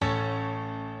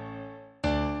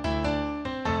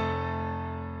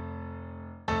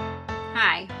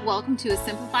Hi, welcome to a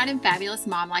Simplified and Fabulous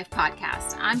Mom Life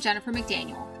podcast. I'm Jennifer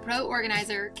McDaniel, pro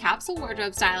organizer, capsule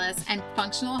wardrobe stylist, and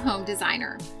functional home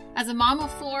designer. As a mom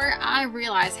of four, I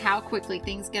realize how quickly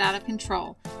things get out of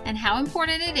control and how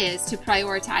important it is to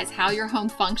prioritize how your home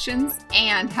functions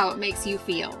and how it makes you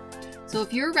feel. So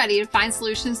if you're ready to find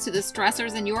solutions to the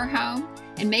stressors in your home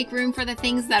and make room for the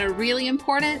things that are really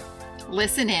important,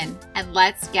 listen in and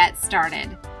let's get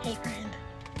started. Hey friend,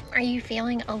 are you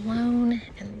feeling alone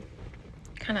and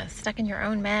kind of stuck in your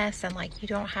own mess and like you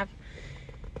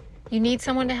need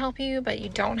someone to help you, but you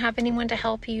don't have anyone to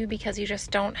help you because you just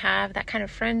don't have that kind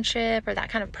of friendship or that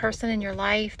kind of person in your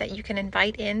life that you can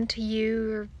invite into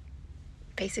you,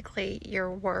 basically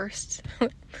your worst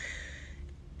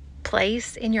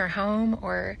place in your home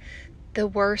or the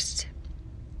worst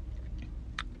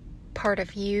part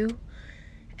of you,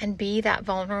 and be that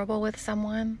vulnerable with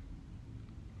someone?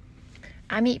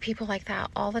 I meet people like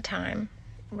that all the time,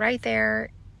 right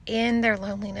there in their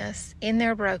loneliness, in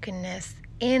their brokenness,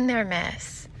 in their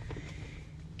mess,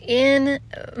 in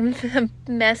the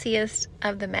messiest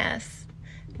of the mess,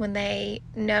 when they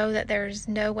know that there's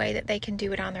no way that they can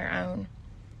do it on their own.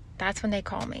 That's when they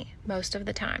call me most of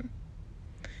the time.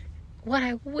 What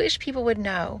I wish people would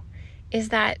know is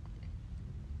that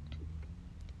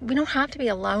we don't have to be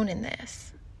alone in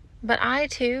this. But I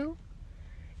too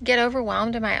get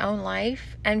overwhelmed in my own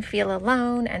life and feel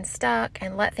alone and stuck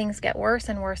and let things get worse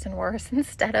and worse and worse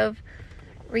instead of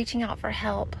reaching out for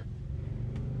help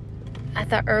at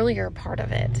the earlier part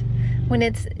of it, when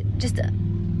it's just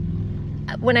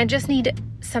when I just need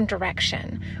some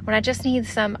direction, when I just need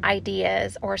some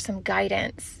ideas or some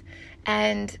guidance.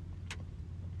 And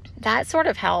that sort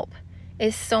of help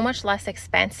is so much less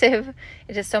expensive.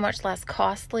 It is so much less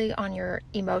costly on your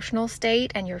emotional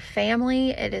state and your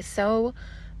family. It is so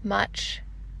much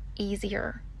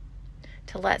easier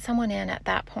to let someone in at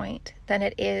that point than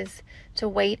it is to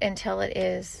wait until it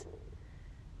is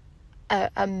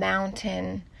a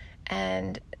mountain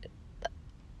and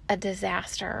a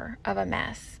disaster of a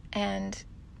mess. And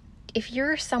if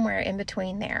you're somewhere in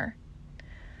between there,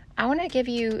 I want to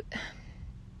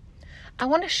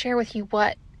share with you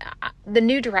what the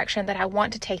new direction that I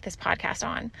want to take this podcast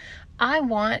on. I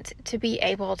want to be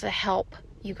able to help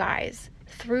you guys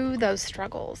through those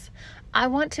struggles. I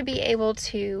want to be able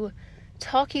to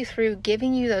talk you through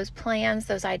giving you those plans,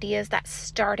 those ideas, that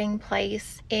starting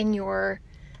place in your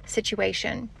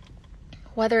situation,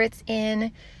 whether it's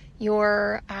in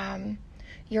your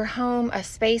home, a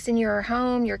space in your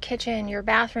home, your kitchen, your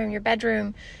bathroom, your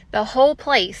bedroom, the whole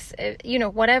place,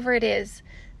 whatever it is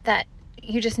that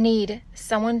you just need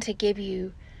someone to give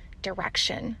you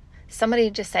direction. Somebody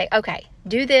to just say, okay,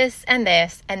 do this, and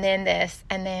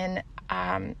then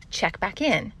check back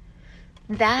in.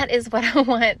 That is what I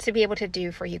want to be able to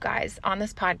do for you guys on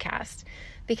this podcast,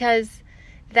 because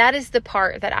that is the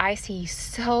part that I see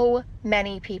so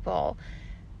many people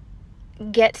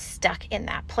get stuck in,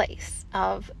 that place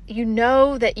of,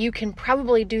 that you can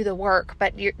probably do the work,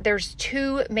 but there's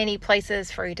too many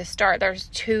places for you to start. There's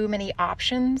too many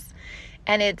options,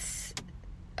 and it's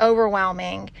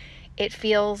overwhelming. It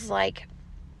feels like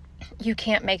you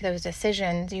can't make those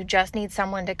decisions. You just need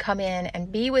someone to come in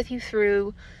and be with you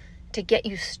through to get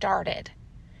you started.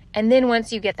 And then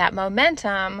once you get that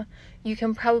momentum, you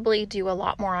can probably do a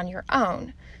lot more on your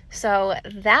own. So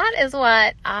that is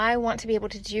what I want to be able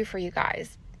to do for you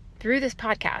guys through this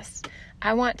podcast.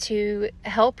 I want to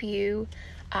help you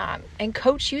and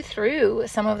coach you through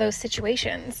some of those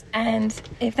situations. And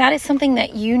if that is something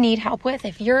that you need help with,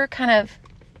 if you're kind of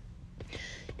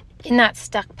in that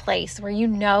stuck place where you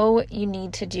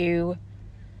need to do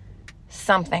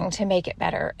something to make it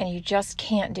better and you just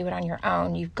can't do it on your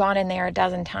own, you've gone in there a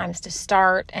dozen times to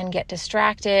start and get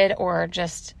distracted, or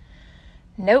just,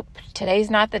 nope,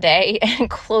 today's not the day, and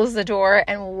close the door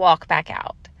and walk back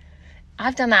out.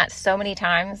 I've done that so many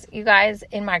times, you guys,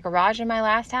 in my garage in my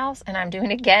last house, and I'm doing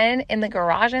it again in the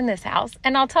garage in this house.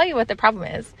 And I'll tell you what the problem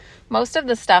is. Most of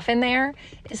the stuff in there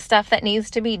is stuff that needs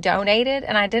to be donated,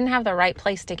 and I didn't have the right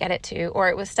place to get it to, or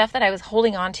it was stuff that I was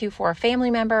holding on to for a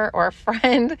family member or a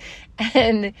friend,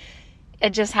 and I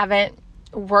just haven't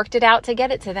worked it out to get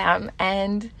it to them.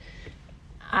 And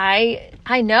I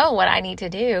know what I need to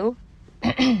do.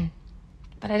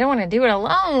 But I don't want to do it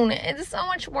alone. It's so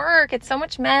much work. It's so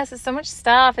much mess. It's so much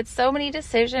stuff. It's so many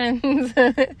decisions.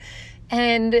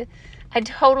 And I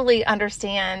totally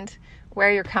understand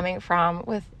where you're coming from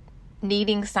with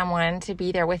needing someone to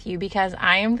be there with you, because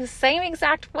I am the same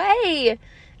exact way.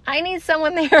 I need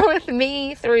someone there with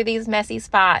me through these messy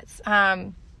spots.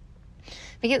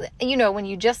 Because, when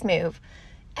you just move,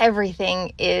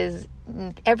 everything is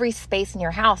every space in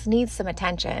your house needs some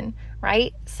attention,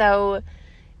 right? So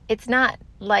it's not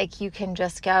like you can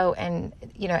just go and,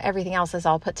 everything else is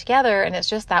all put together and it's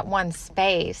just that one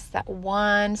space, that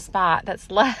one spot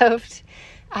that's left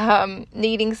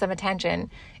needing some attention.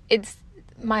 It's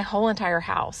my whole entire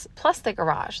house, plus the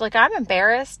garage. Like, I'm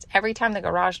embarrassed every time the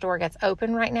garage door gets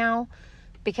open right now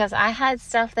because I had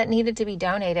stuff that needed to be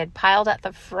donated piled at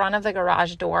the front of the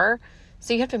garage door.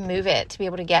 So you have to move it to be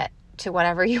able to get to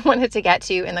whatever you wanted to get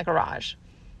to in the garage.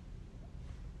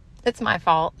 It's my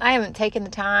fault. I haven't taken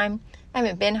the time. I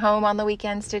haven't been home on the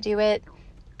weekends to do it.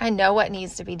 I know what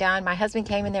needs to be done. My husband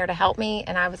came in there to help me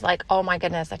and I was like, oh my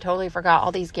goodness, I totally forgot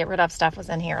all these get rid of stuff was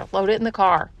in here. Load it in the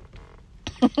car.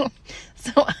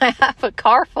 So I have a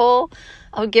car full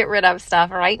of get rid of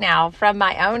stuff right now from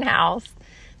my own house.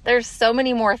 There's so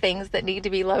many more things that need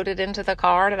to be loaded into the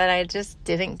car that I just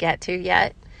didn't get to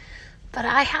yet. But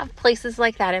I have places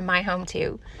like that in my home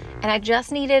too. And I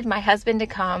just needed my husband to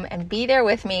come and be there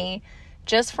with me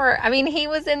he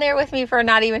was in there with me for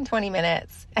not even 20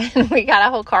 minutes. And we got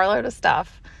a whole carload of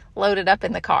stuff loaded up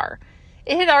in the car.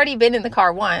 It had already been in the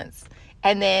car once.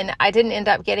 And then I didn't end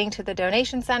up getting to the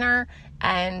donation center.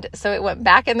 And so it went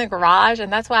back in the garage.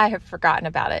 And that's why I have forgotten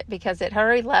about it, because it had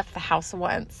already left the house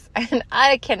once. And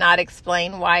I cannot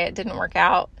explain why it didn't work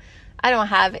out. I don't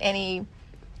have any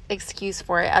excuse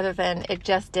for it other than it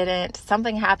just didn't.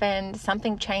 Something happened.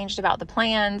 Something changed about the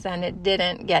plans and it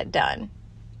didn't get done.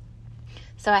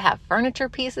 So I have furniture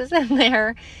pieces in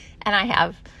there and I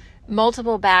have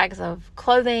multiple bags of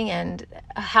clothing and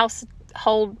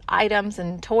household items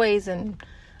and toys and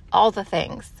all the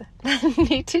things that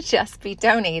need to just be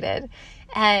donated.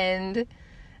 And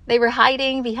they were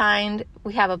hiding behind,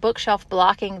 we have a bookshelf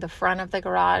blocking the front of the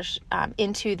garage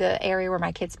into the area where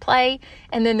my kids play.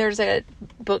 And then there's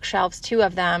bookshelves, 2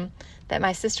 of them, that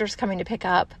my sister's coming to pick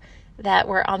up that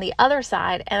were on the other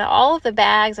side. And all of the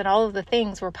bags and all of the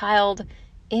things were piled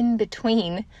in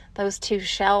between those 2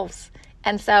 shelves.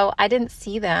 And so I didn't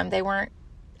see them. They weren't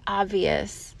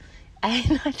obvious.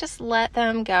 And I just let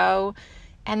them go.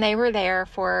 And they were there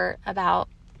for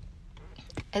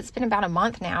it's been about a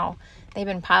month now. They've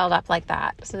been piled up like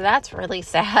that. So that's really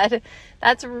sad.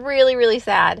 That's really, really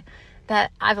sad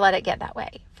that I've let it get that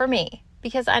way for me,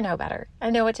 because I know better. I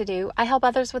know what to do. I help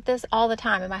others with this all the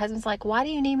time. And my husband's like, why do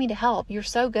you need me to help? You're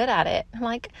so good at it. I'm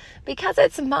like, because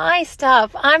it's my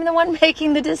stuff. I'm the one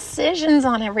making the decisions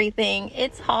on everything.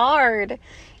 It's hard.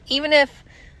 Even if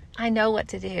I know what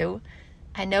to do,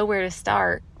 I know where to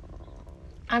start.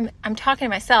 I'm talking to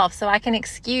myself, so I can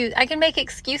make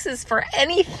excuses for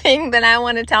anything that I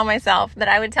want to tell myself that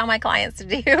I would tell my clients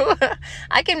to do.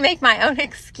 I can make my own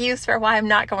excuse for why I'm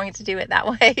not going to do it that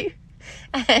way.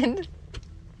 And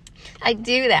I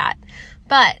do that.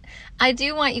 But I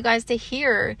do want you guys to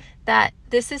hear that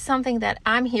this is something that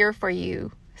I'm here for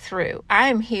you through. I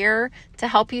am here to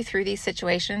help you through these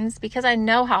situations because I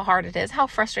know how hard it is, how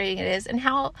frustrating it is, and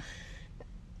how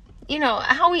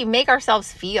we make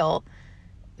ourselves feel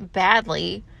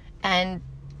badly, and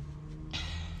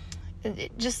we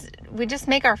just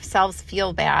make ourselves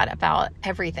feel bad about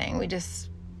everything.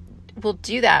 We'll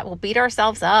do that. We'll beat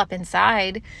ourselves up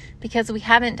inside because we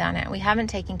haven't done it. We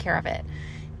haven't taken care of it.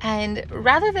 And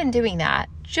rather than doing that,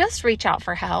 just reach out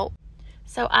for help.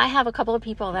 So I have a couple of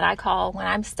people that I call when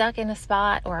I'm stuck in a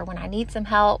spot or when I need some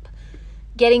help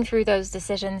getting through those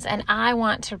decisions, and I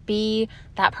want to be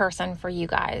that person for you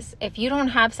guys. If you don't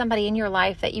have somebody in your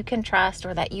life that you can trust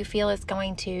or that you feel is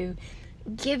going to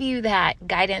give you that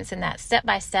guidance and that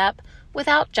step-by-step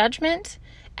without judgment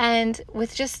and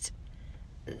with just,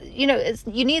 you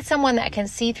need someone that can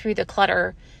see through the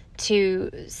clutter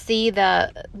to see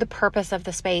the purpose of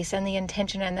the space and the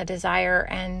intention and the desire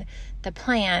and the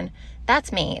plan.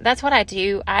 That's me. That's what I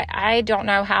do. I don't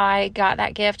know how I got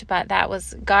that gift, but that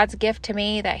was God's gift to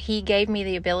me, that He gave me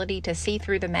the ability to see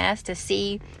through the mess, to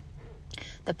see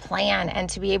the plan, and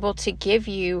to be able to give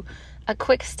you a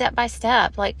quick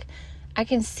step-by-step. Like, I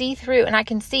can see through, and I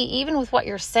can see, even with what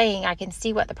you're saying, I can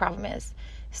see what the problem is.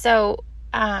 So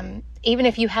even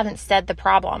if you haven't said the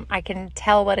problem, I can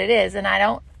tell what it is, and I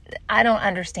don't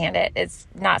understand it. It's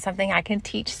not something I can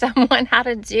teach someone how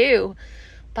to do,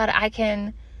 but I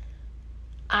can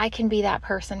be that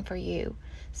person for you.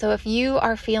 So if you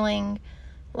are feeling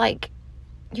like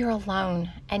you're alone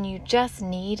and you just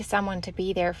need someone to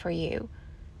be there for you,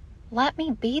 let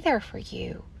me be there for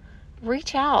you.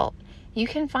 Reach out. You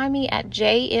can find me at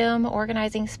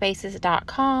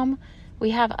jmorganizingspaces.com. We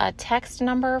have a text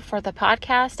number for the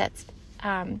podcast. That's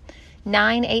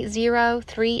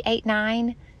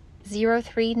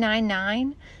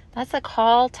 980-389-0399. That's a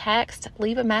call, text,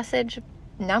 leave a message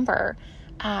number.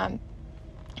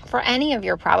 for any of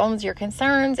your problems, your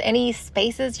concerns, any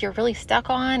spaces you're really stuck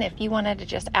on. If you wanted to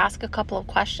just ask a couple of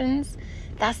questions,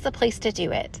 that's the place to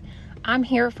do it. I'm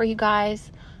here for you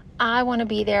guys. I want to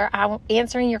be there. I'm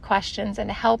answering your questions and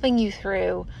helping you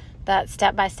through that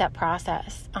step-by-step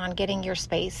process on getting your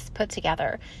space put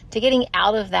together, to getting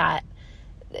out of that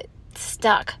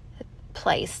stuck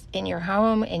place in your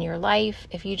home, in your life.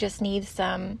 If you just need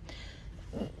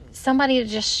somebody to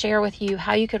just share with you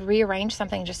how you could rearrange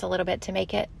something just a little bit to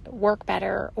make it work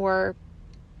better, or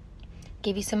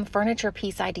give you some furniture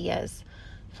piece ideas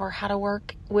for how to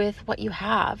work with what you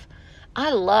have.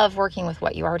 I love working with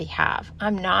what you already have.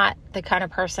 I'm not the kind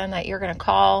of person that you're going to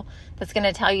call that's going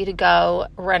to tell you to go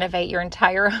renovate your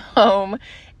entire home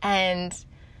and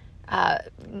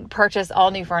purchase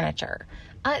all new furniture.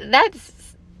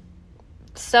 That's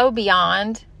so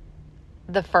beyond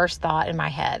the first thought in my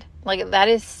head. Like, that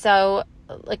is so,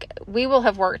 like, we will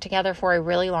have worked together for a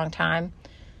really long time.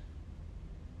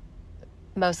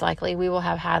 Most likely we will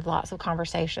have had lots of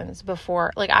conversations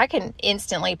before. Like, I can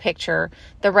instantly picture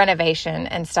the renovation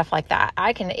and stuff like that.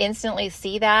 I can instantly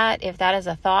see that. If that is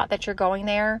a thought that you're going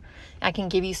there, I can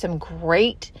give you some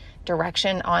great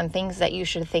direction on things that you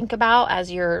should think about as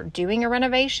you're doing a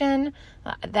renovation.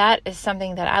 That is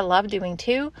something that I love doing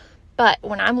too. But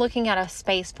when I'm looking at a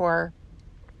space for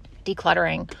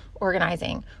decluttering,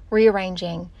 organizing,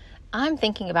 rearranging, I'm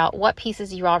thinking about what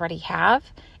pieces you already have,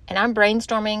 and I'm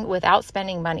brainstorming without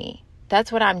spending money.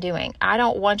 That's what I'm doing. I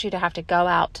don't want you to have to go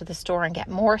out to the store and get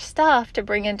more stuff to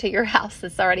bring into your house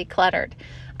that's already cluttered.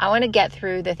 I want to get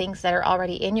through the things that are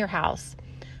already in your house.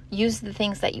 Use the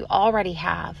things that you already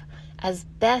have as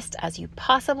best as you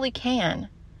possibly can,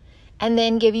 and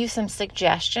then give you some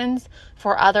suggestions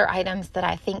for other items that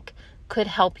I think could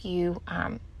help you,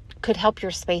 could help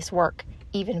your space work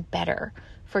even better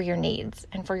for your needs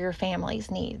and for your family's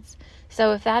needs.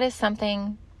 So if that is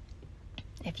something,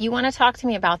 if you want to talk to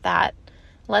me about that,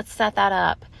 let's set that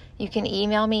up. You can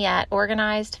email me at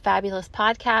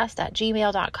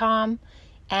organizedfabulouspodcast@gmail.com,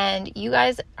 and you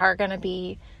guys are going to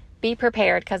be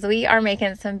prepared, because we are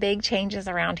making some big changes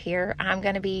around here. I'm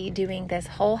going to be doing this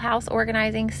whole house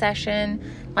organizing session,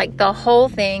 like the whole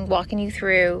thing, walking you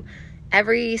through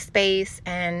every space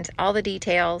and all the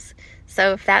details.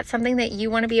 So if that's something that you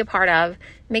want to be a part of,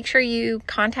 make sure you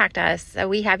contact us. So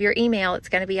we have your email. It's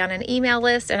going to be on an email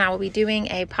list, and I will be doing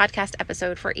a podcast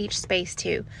episode for each space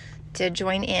too, to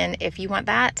join in if you want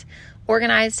that.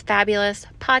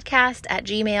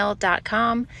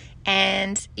 organizedfabulouspodcast@gmail.com,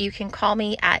 and you can call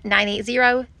me at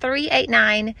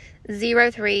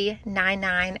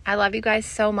 980-389-0399. I love you guys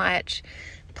so much.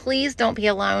 Please don't be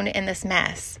alone in this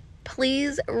mess.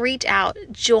 Please reach out,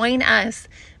 join us,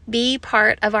 be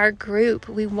part of our group.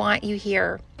 We want you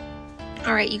here.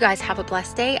 All right, you guys have a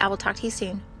blessed day. I will talk to you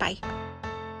soon. Bye.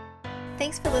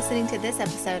 Thanks for listening to this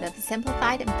episode of the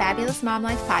Simplified and Fabulous Mom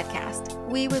Life podcast.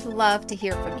 We would love to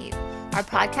hear from you. Our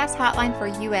podcast hotline for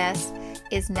US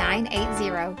is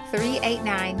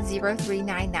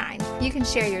 980-389-0399. You can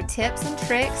share your tips and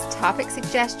tricks, topic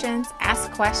suggestions, ask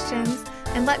questions,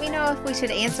 and let me know if we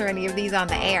should answer any of these on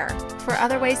the air. For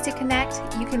other ways to connect,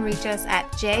 you can reach us at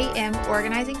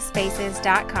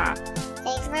jmorganizingspaces.com.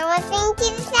 Thanks for listening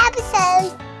to this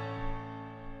episode.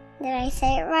 Did I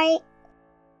say it right?